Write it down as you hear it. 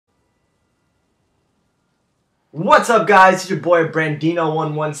What's up, guys? It's your boy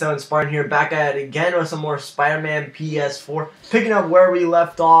Brandino117 Spartan here, back at it again with some more Spider-Man PS4. Picking up where we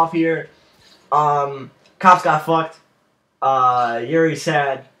left off here. Cops got fucked. Yuri's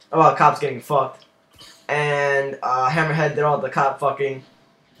sad about cops getting fucked. And Hammerhead did all the cop fucking.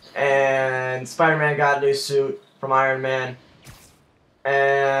 And Spider-Man got a new suit from Iron Man.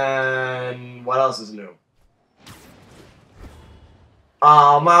 And what else is new?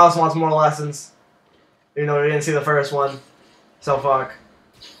 Miles wants more lessons. You know, we didn't see the first one. So fuck.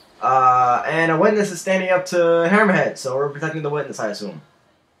 And a witness is standing up to Hammerhead, so we're protecting the witness, I assume.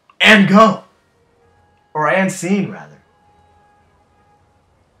 And go! Or and scene, rather.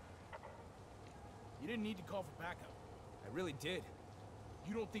 You didn't need to call for backup. I really did.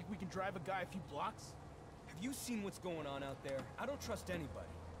 You don't think we can drive a guy a few blocks? Have you seen what's going on out there? I don't trust anybody.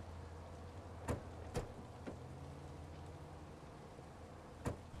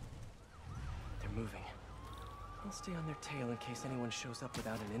 They're moving. I'll stay on their tail in case anyone shows up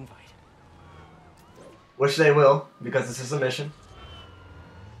without an invite. Which they will, because this is a mission.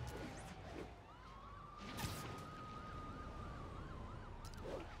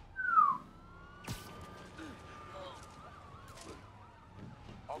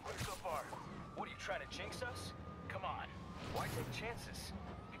 All good so far. What are you trying to jinx us? Come on. Why take chances?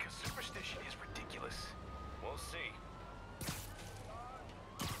 Because superstition is ridiculous. We'll see.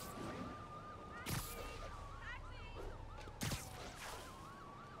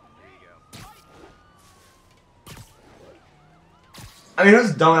 I mean,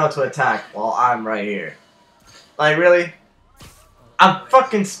 who's dumb enough to attack while I'm right here? Like, really? I'm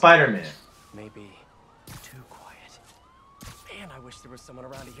fucking Spider-Man. Maybe too quiet. Man, I wish there was someone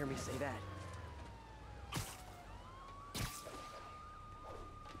around to hear me say that.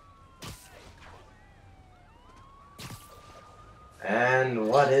 And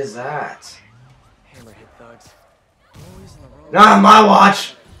what is that? Hammerhead thugs. Always in the wrong. Not on my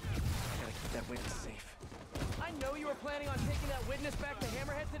watch! I gotta keep that witness safe. I know you were planning on taking that witness back to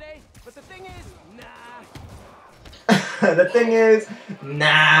Hammerhead today, but the thing is, nah. The thing is,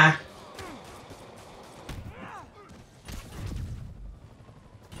 nah.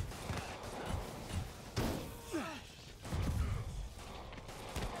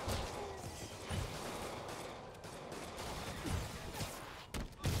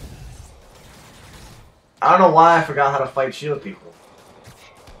 I don't know why I forgot how to fight shield people.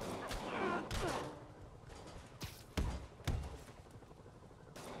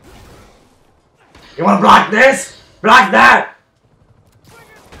 You wanna block this? Block that!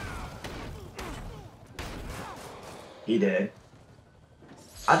 He did.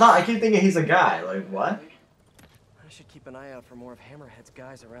 I keep thinking he's a guy, like what? I should keep an eye out for more of Hammerhead's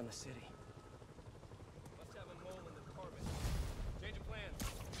guys around the city. Must have a mole in the department. Change of plans.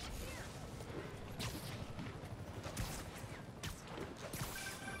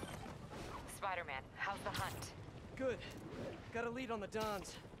 Spider-Man, how's the hunt? Good. Got a lead on the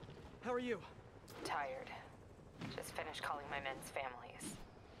Dons. How are you? Tired. Just finished calling my men's families.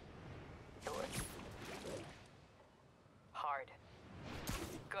 It was hard.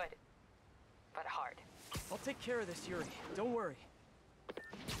 Good, but hard. I'll take care of this, Yuri. Don't worry.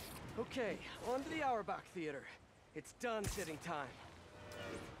 Okay, on to the Auerbach Theater. It's done sitting time.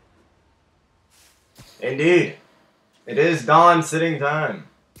 Indeed. It is dawn sitting time.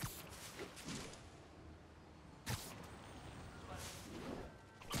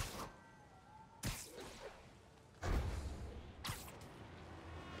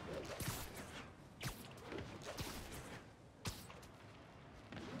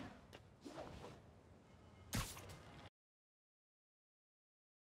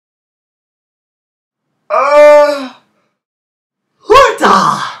 What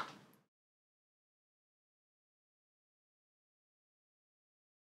the?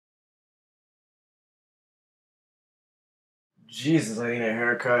 Jesus, I need a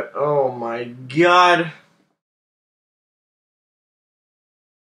haircut. Oh my god.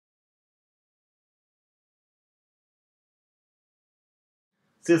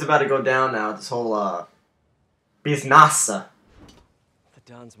 See what's about to go down now, this whole, business. The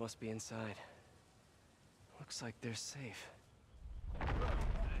Dons must be inside. Looks like they're safe.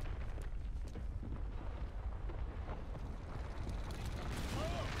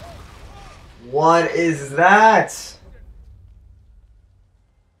 What is that?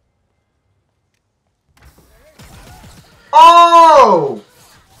 Oh!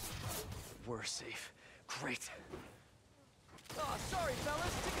 We're safe. Great. Oh, sorry,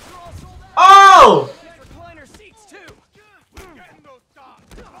 fellas. Tickets are all sold out. Oh! Recliner seats, too. Get in those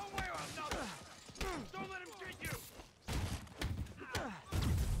dogs. One way or another. Don't let him get you.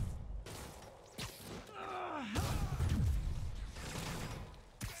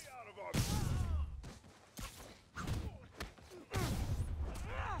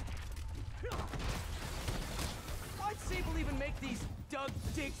 Doug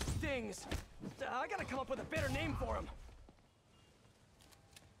Dig Stings. I gotta come up with a better name for him.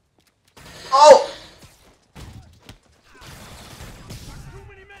 Oh! Too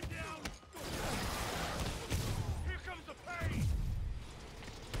many men down. Here comes the pain.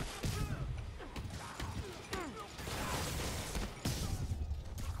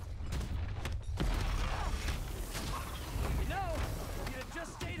 You know, if you'd have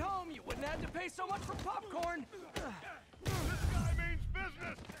just stayed home, you wouldn't have to pay so much for popcorn. This guy means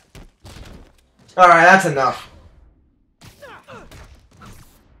business. Alright, that's enough.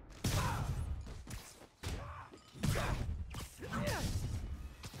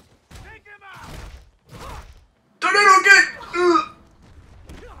 Take him out. Tornado kick!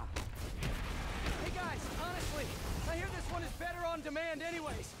 Hey guys, honestly, I hear this one is better on demand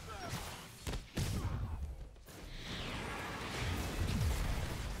anyways.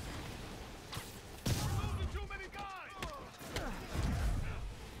 Losing too many guys.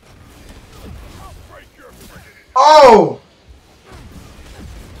 I'll break your friggin' Oh!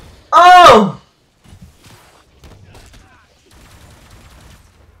 Oh!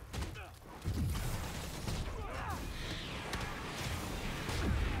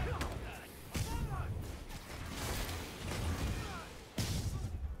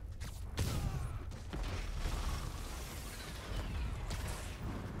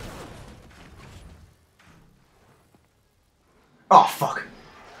 Oh, fuck.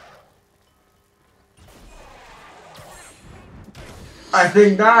 I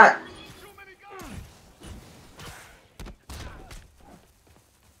think not. too many guys.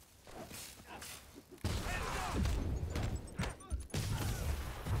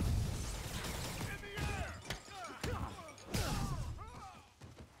 In the air.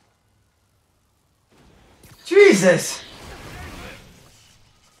 Jesus!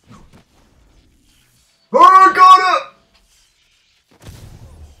 Oh, got it!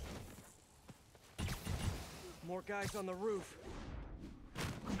 More guys on the roof.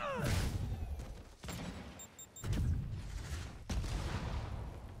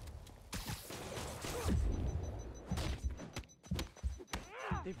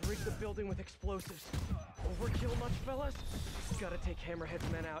 They've rigged the building with explosives. Overkill much, fellas? Gotta take Hammerhead's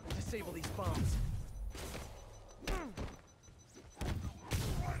men out and disable these bombs. Try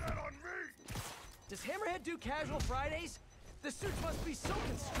that on me. Does Hammerhead do casual Fridays? The suits must be so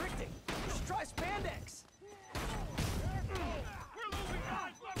constricting. You should try spandex. We're losing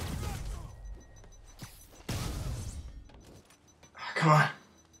guys. Come on.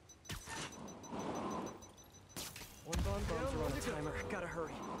 One bomb bombs are on a timer. Gotta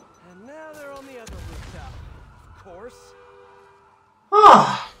hurry. And now they're on the other rooftop. Of course.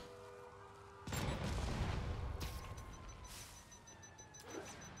 Ah!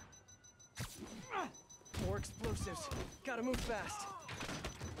 More explosives. Gotta move fast.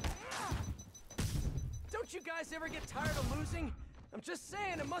 Don't you guys ever get tired of losing? I'm just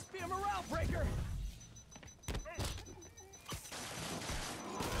saying, it must be a morale breaker.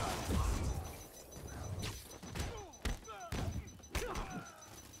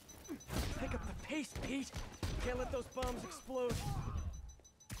 Pick up the pace, Pete. Can't let those bombs explode.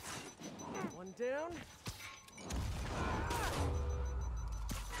 One down.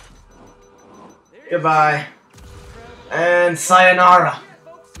 There you Goodbye. go. And sayonara.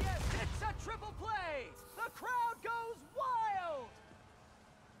 Folks, yes, it's a triple play. The crowd goes wild.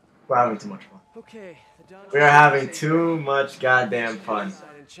 We're having too much fun. Okay, the Don. We are having too much goddamn fun.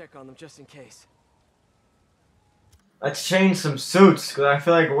 Inside and check on them just in case. Let's change some suits, because I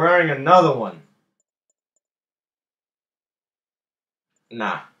feel like wearing another one.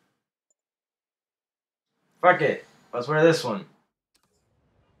 Nah. Fuck it. Let's wear this one.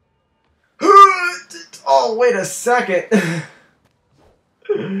 Oh, wait a second. I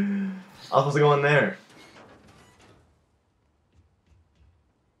was supposed to go in there.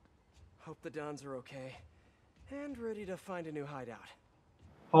 Hope the Dons are okay. And ready to find a new hideout.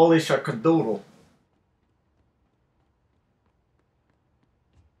 Holy shakadoodle.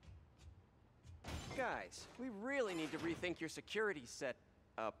 Guys, we really need to rethink your security set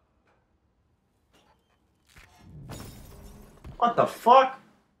up. What the fuck?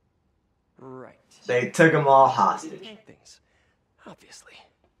 Right. They took them all hostage. Things. Obviously.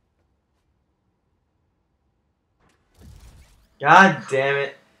 God damn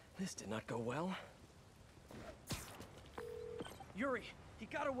it. This did not go well. Yuri, he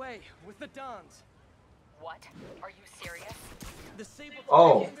got away with the Dons. What? Are you serious? The Sable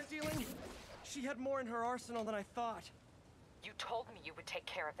Oh. stealing? She had more in her arsenal than I thought. You told me you would take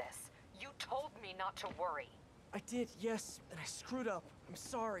care of this. You told me not to worry. I did, yes, and I screwed up. I'm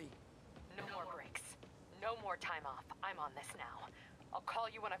sorry. No more breaks. No more time off. I'm on this now.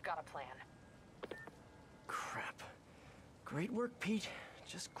 when I've got a plan. Crap. Great work, Pete.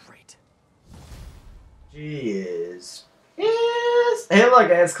 Just great. She is. Yes. Hey, look,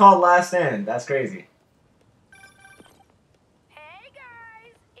 it's called Last Stand. That's crazy. Hey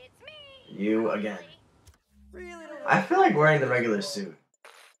guys, it's me. You again. Really don't I feel like wearing the regular suit.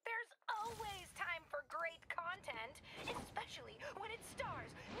 There's always time for great content, especially when it stars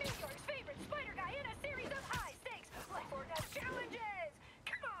New York's favorite spider guy in a series of high-stakes life or death challenges.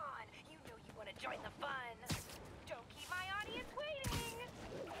 Come on, you know you want to join the fun. Don't keep my audience waiting.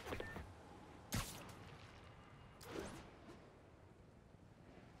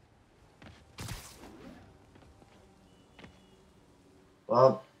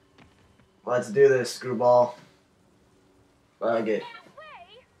 Well, let's do this, screwball. Fuck it.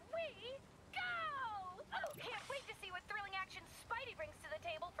 Away we go! Oh, can't wait to see what thrilling action Spidey brings to the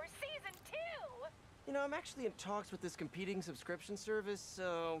table for season 2. You know, I'm actually in talks with this competing subscription service,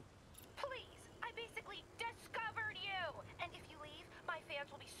 so... Please, I basically discovered you. And if you leave, my fans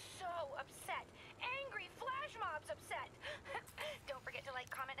will be so upset. Angry flash mobs upset. Don't forget to like,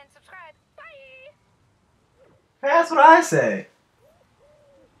 comment, and subscribe. Bye! That's what I say.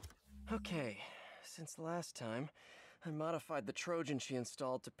 Okay, since last time, I modified the Trojan she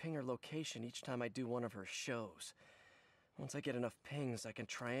installed to ping her location each time I do one of her shows. Once I get enough pings, I can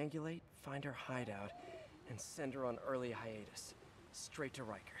triangulate, find her hideout, and send her on early hiatus, straight to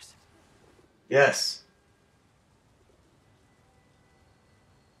Rikers. Yes.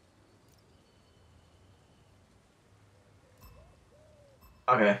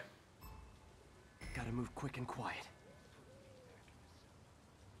 Okay. Gotta move quick and quiet.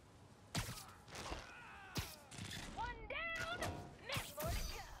 One down, many more to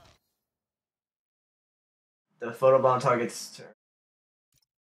go. The photobomb targets turn.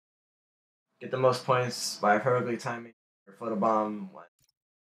 Get the most points by perfectly timing your photobomb.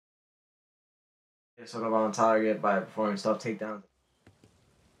 Get a photobomb target by performing stealth takedowns.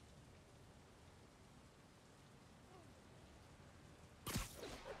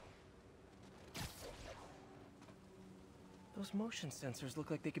 Those motion sensors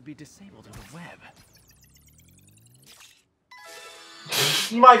look like they could be disabled in the web.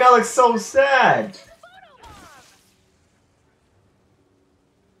 My God, looks so sad.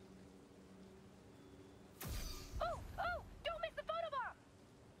 Oh, don't miss the photobomb.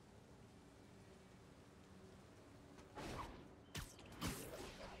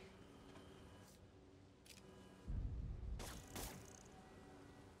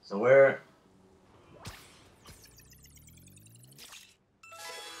 So where?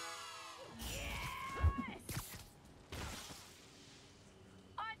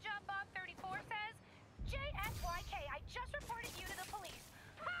 Odd Job Bob 34 says, JSYK, I just reported you to the police.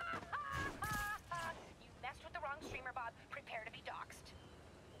 Ha ha ha ha. You messed with the wrong streamer, Bob. Prepare to be doxxed.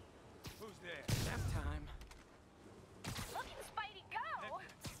 Who's there? Nap time. Look at Spidey go!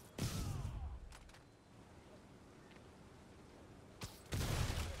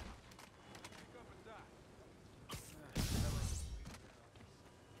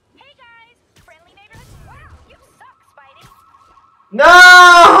 Hey guys! Friendly neighborhood? Wow, you suck, Spidey!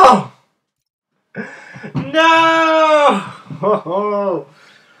 No! No!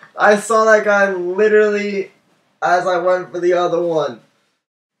 I saw that guy literally as I went for the other one.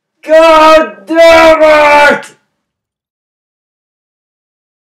 God damn it!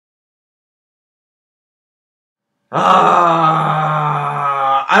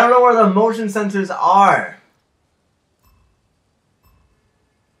 I don't know where the motion sensors are.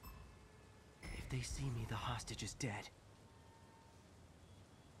 If they see me, the hostage is dead.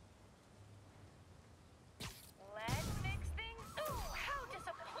 Let's fix things. Ooh, how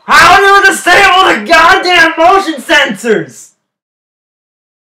disappointing! How do you disable the goddamn motion sensors?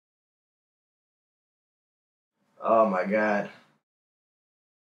 Oh my God.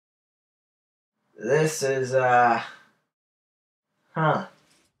 This is,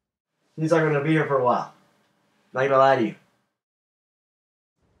 These are gonna be here for a while. Not gonna lie to you.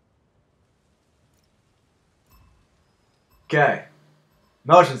 Okay.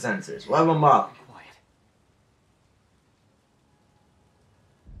 Motion sensors. Web them up. Quiet.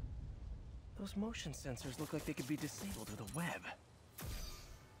 Those motion sensors look like they could be disabled with a web.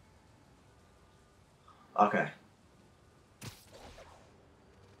 Okay.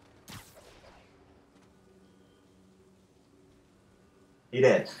 He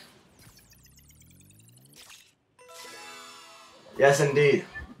did. Yes, indeed.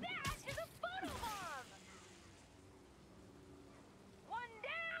 That is a photobomb! One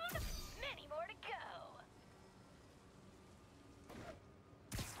down, many more to go.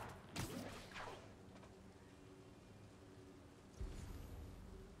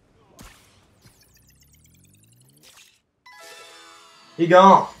 He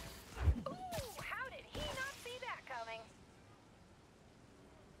gone. Ooh, how did he not see that coming?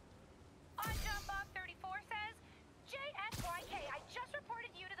 On Jump Bob 34 says, JSYK, I just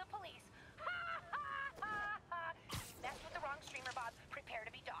reported you to the police. Ha ha ha ha. You messed with the wrong streamer, Bob. Prepare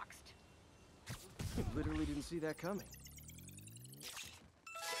to be doxxed. Literally didn't see that coming.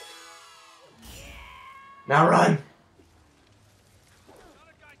 Now run.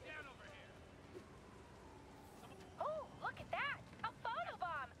 Oh, look at that! A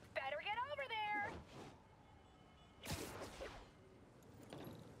photobomb! Better get over there!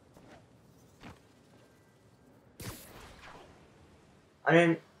 I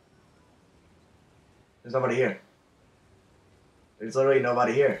mean, there's nobody here. There's literally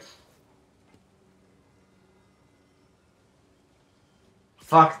nobody here.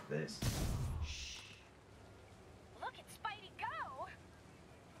 Fuck this. Look at Spidey go!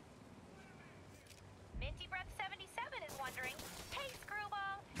 Minty Breath 77 is wondering, hey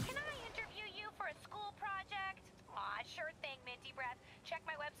Screwball, can I interview you for a school project? Aw, sure thing, Minty Breath. Check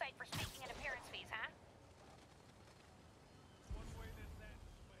my website for speaking and appearance fees, huh?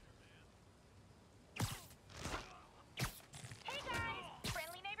 Hey guys,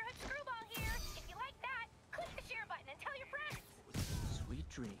 friendly neighborhood Screwball here. If you like that, click the share button and tell your friends. Sweet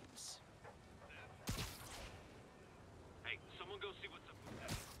dreams. Hey, someone go see what's up with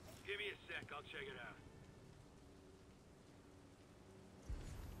that. Give me a sec, I'll check it out.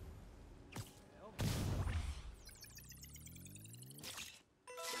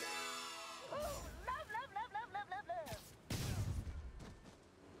 Ooh, love, love, love, love, love, love, love.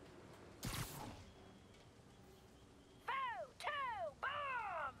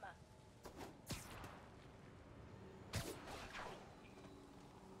 Photo-bomb!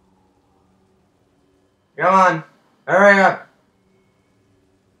 Come on. Hurry up.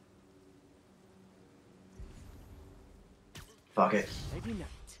 Fuck it. Maybe not.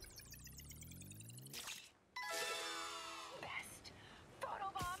 Best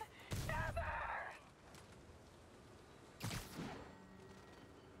photobomb ever!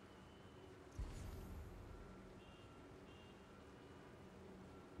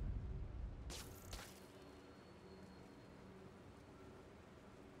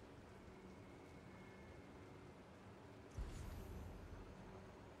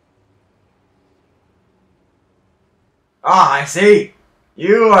 Ah, I see.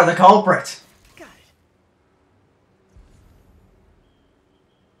 You are the culprit. Got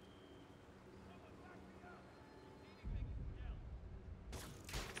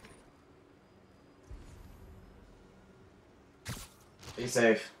it. Be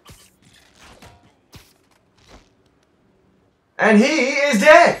safe. And he is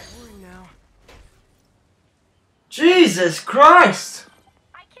dead. Boring now. Jesus Christ.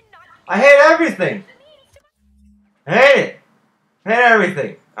 I cannot I hate everything. I hate it. Hate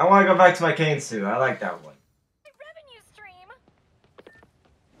everything. I want to go back to my cane suit. I like that one. revenue stream.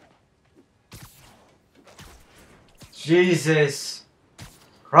 Jesus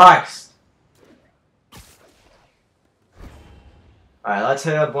Christ. Alright, let's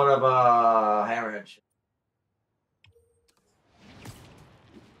hit up one of Hammerhead shit.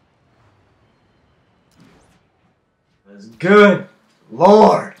 That's good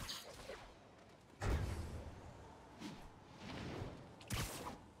Lord.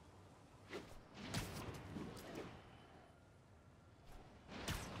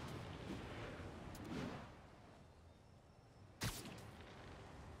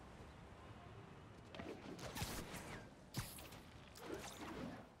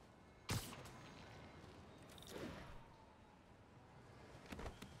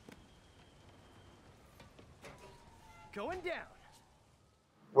 Going down.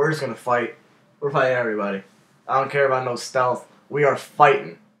 We're just gonna fight. We're fighting everybody. I don't care about no stealth. We are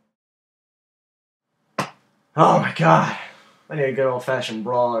fighting. Oh my god. I need a good old fashioned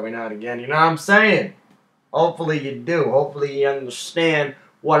brawl every now and again. You know what I'm saying? Hopefully you do. Hopefully you understand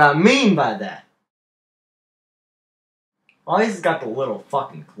what I mean by that. Oh, he's got the little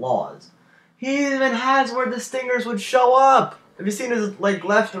fucking claws. He even has where the stingers would show up. Have you seen his, like,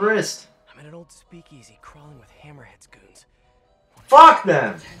 left wrist? I'm in an old speakeasy crawling with Hammerhead's goons. Fuck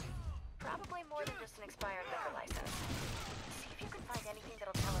them! Probably more than just an expired liquor license. See if you can find anything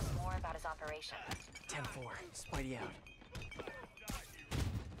that'll tell us more about his operation. 10-4. Spidey out.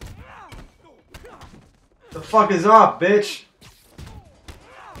 The fuck is up, bitch?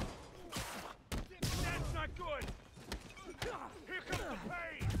 That's not good! Here comes the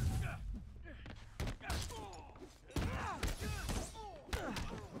pain!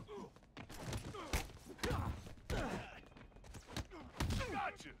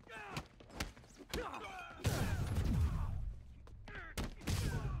 Gotcha!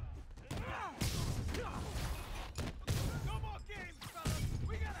 No more games, fellas.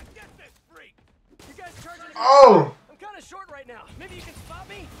 We gotta get this freak. You guys charging? Oh! I'm kind of short right now. Maybe you can spot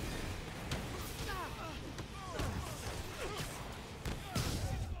me?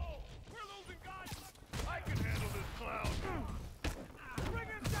 We're losing guys. I can handle this clown. Bring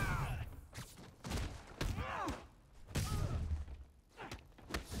him down.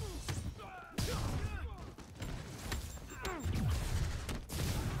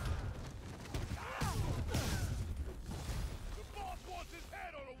 The boss wants his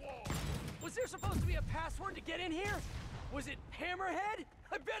head on a wall. Was there supposed to be a password to get in here? Was it Hammerhead?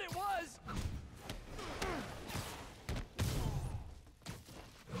 I bet it was.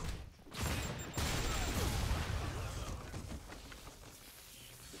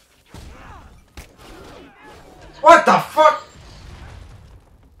 What the fuck?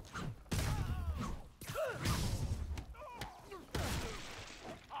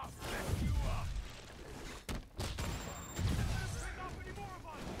 I'll set you up. There's not many more of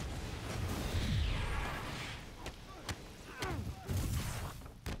us.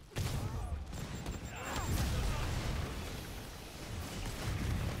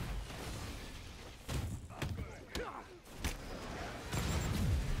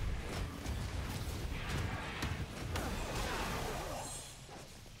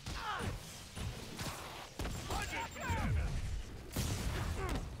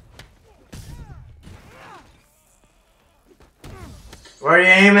 Where are you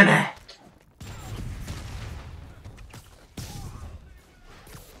aiming at?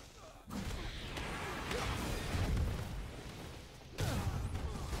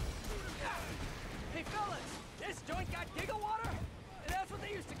 Hey fellas, this joint got giggle water? And that's what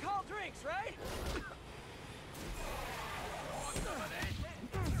they used to call drinks, right?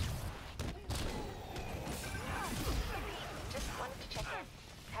 Just wanted to check in.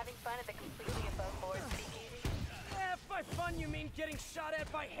 Having fun at the completely above board speakeasy? If by fun you mean getting shot at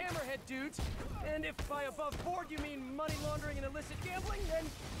by Hammerhead dudes, and if by above board you mean money laundering and illicit gambling, then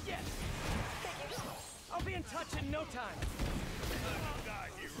yes. Figures. I'll be in touch in no time. Die,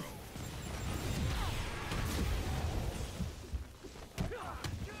 hero.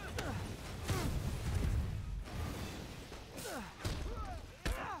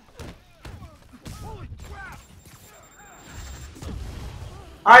 Holy crap!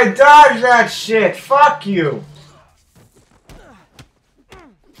 I dodged that shit! Fuck you!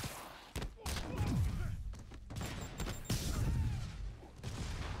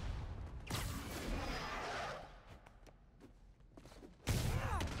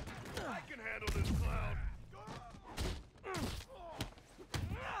 I can handle this clown.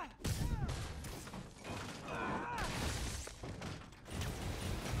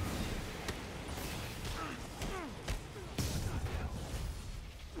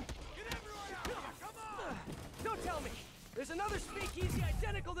 Get everyone out here, come on! Don't tell me! There's another speakeasy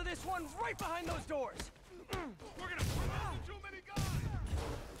identical to this one right behind those doors! We're gonna put out too many guys!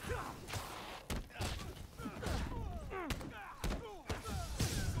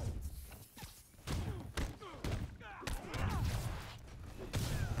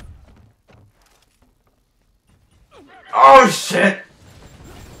 Oh shit!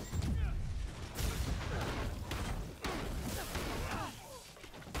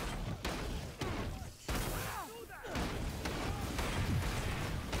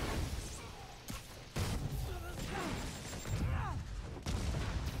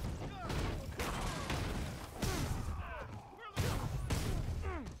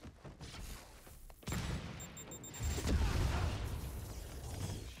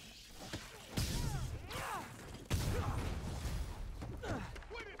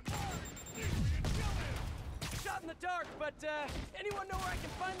 Shot in the dark, but anyone know where I can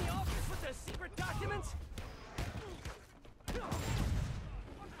find the office with the secret documents?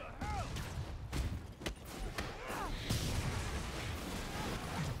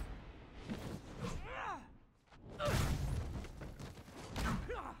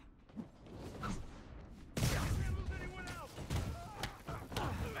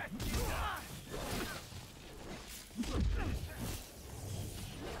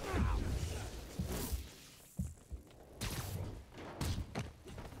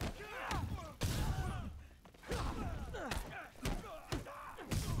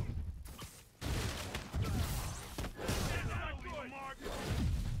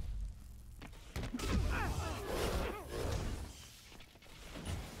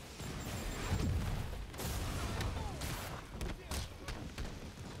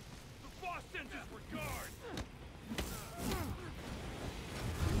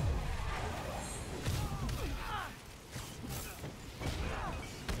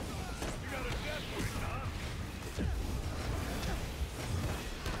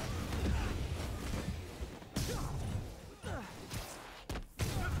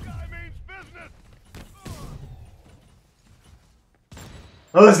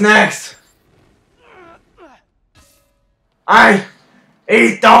 Who's next? I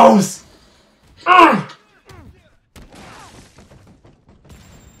eat those!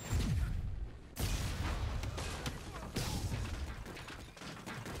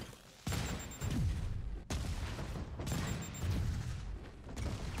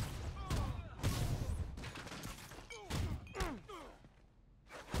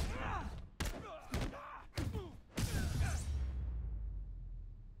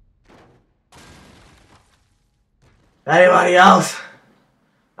 Anybody else?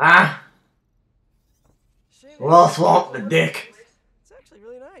 Ah? Who else want the dick? It's actually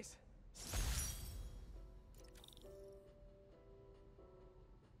really nice.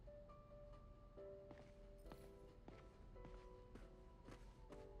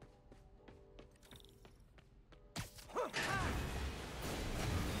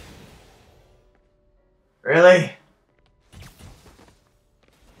 Really?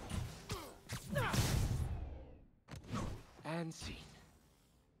 And scene.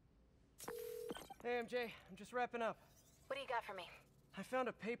 Hey, MJ, I'm just wrapping up. What do you got for me? I found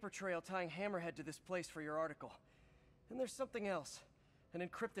a paper trail tying Hammerhead to this place for your article. And there's something else. An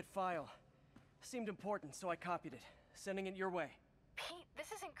encrypted file. Seemed important, so I copied it. Sending it your way. Pete, this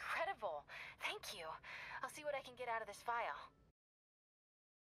is incredible. Thank you. I'll see what I can get out of this file.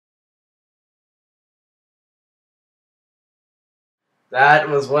 That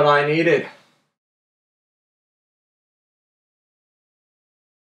was what I needed.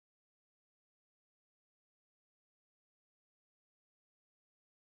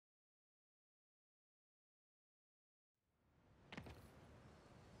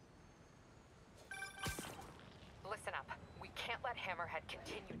 Listen up. We can't let Hammerhead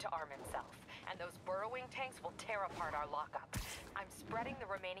continue to arm himself, and those burrowing tanks will tear apart our lockup. I'm spreading the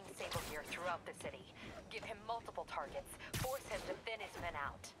remaining Sable gear throughout the city. Give him multiple targets. Force him to thin his men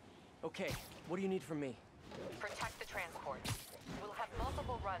out. Okay, what do you need from me? Protect the transport. We'll have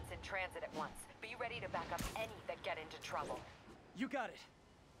multiple runs in transit at once. Be ready to back up any that get into trouble. You got it.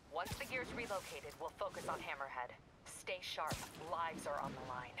 Once the gear's relocated, we'll focus on Hammerhead. Stay sharp. Lives are on the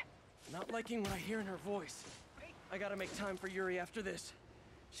line. Not liking what I hear in her voice. I gotta make time for Yuri after this.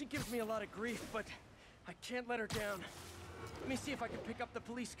 She gives me a lot of grief, but I can't let her down. Let me see if I can pick up the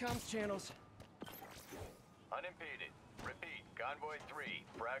police comms channels. Unimpeded. Repeat, Convoy 3,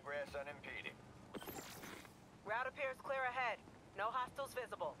 progress unimpeded. Route appears clear ahead. No hostiles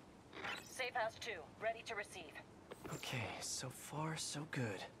visible. Safe House 2, ready to receive. Okay, so far so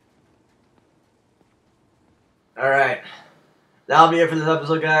good. Alright. That'll be it for this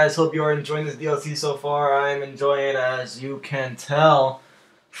episode, guys. Hope you are enjoying this DLC so far. I am enjoying it, as you can tell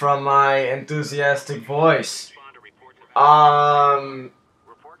from my enthusiastic voice.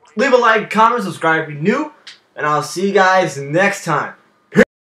 Leave a like, comment, subscribe if you're new, and I'll see you guys next time.